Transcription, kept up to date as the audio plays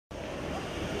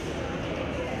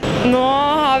Nå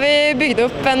har vi bygd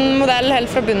opp en modell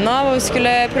helt fra bunnen av, hvor vi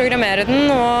skulle programmere den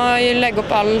og legge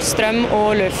opp all strøm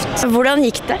og luft. Hvordan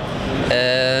gikk det?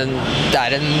 Det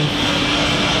er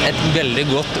et veldig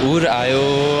godt ord er jo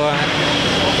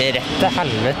rett til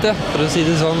helvete, for å si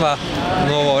det sånn. Da.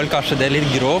 Nå var vel kanskje det litt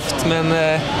grovt, men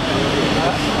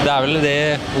det er vel det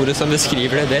ordet som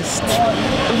beskriver det best.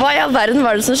 Hva i all verden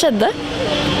var det som skjedde?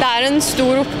 Det er en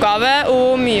stor oppgave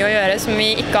og mye å gjøre som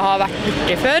vi ikke har vært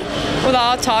borti før. Og da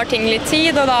tar ting litt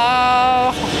tid, og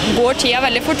da går tida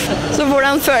veldig fort. Så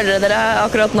hvordan føler dere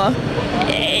akkurat nå?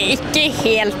 Ikke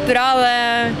helt bra.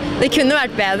 Det kunne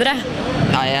vært bedre.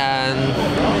 Nei, jeg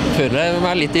føler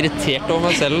meg litt irritert over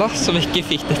meg selv, da, som ikke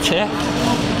fikk det til.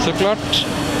 Så klart.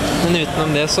 Men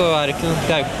utenom det så er det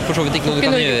er for så vidt ikke noe du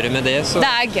kan gjøre med det. Så.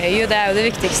 Det er gøy, og det er jo det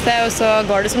viktigste. Og så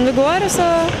går det som det går, og så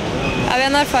er vi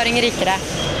en erfaring rikere.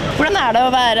 Hvordan er det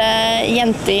å være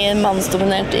jente i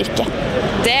mannsdominert yrke?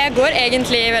 Det går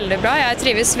egentlig veldig bra. Jeg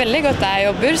trives veldig godt der jeg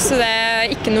jobber, så det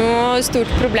er ikke noe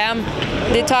stort problem.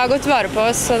 De tar godt vare på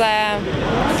oss, så det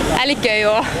er litt gøy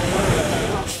også.